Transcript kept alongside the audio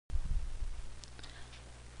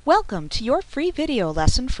Welcome to your free video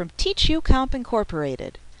lesson from TeachUComp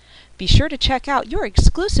Incorporated. Be sure to check out your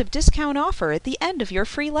exclusive discount offer at the end of your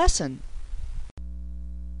free lesson.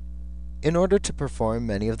 In order to perform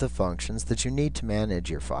many of the functions that you need to manage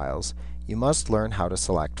your files, you must learn how to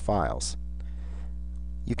select files.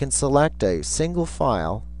 You can select a single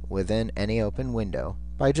file within any open window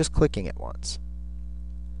by just clicking it once.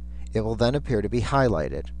 It will then appear to be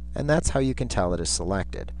highlighted, and that's how you can tell it is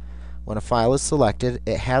selected. When a file is selected,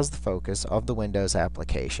 it has the focus of the Windows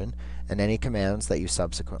application, and any commands that you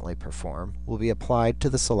subsequently perform will be applied to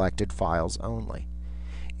the selected files only.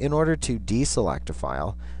 In order to deselect a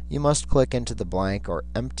file, you must click into the blank or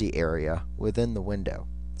empty area within the window,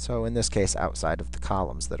 so in this case outside of the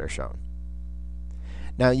columns that are shown.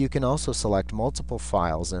 Now you can also select multiple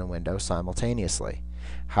files in a window simultaneously.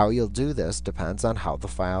 How you'll do this depends on how the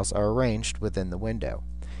files are arranged within the window.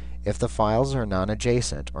 If the files are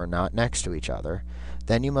non-adjacent or not next to each other,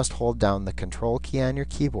 then you must hold down the Control key on your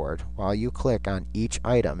keyboard while you click on each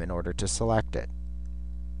item in order to select it.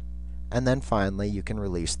 And then finally you can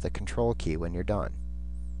release the Control key when you're done.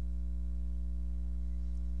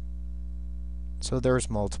 So there's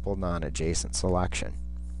multiple non-adjacent selection.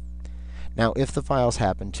 Now if the files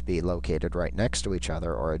happen to be located right next to each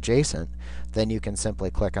other or adjacent, then you can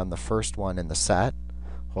simply click on the first one in the set,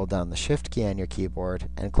 hold down the Shift key on your keyboard,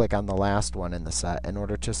 and click on the last one in the set in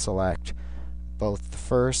order to select both the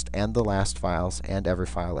first and the last files and every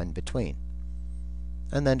file in between.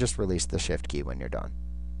 And then just release the Shift key when you're done.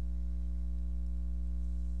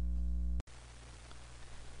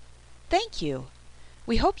 Thank you.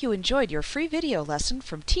 We hope you enjoyed your free video lesson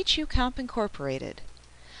from TeachUComp Incorporated.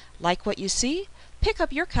 Like what you see? Pick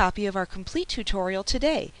up your copy of our complete tutorial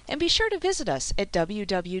today and be sure to visit us at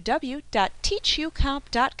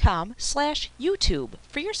www.teachucomp.com/YouTube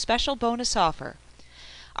for your special bonus offer.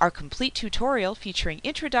 Our complete tutorial featuring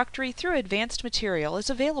introductory through advanced material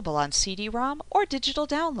is available on CD-ROM or digital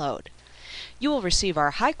download. You will receive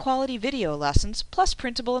our high-quality video lessons plus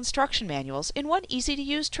printable instruction manuals in one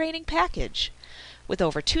easy-to-use training package. With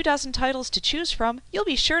over 24 titles to choose from, you'll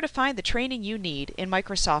be sure to find the training you need in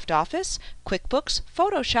Microsoft Office, QuickBooks,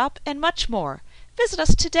 Photoshop, and much more. Visit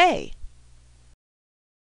us today.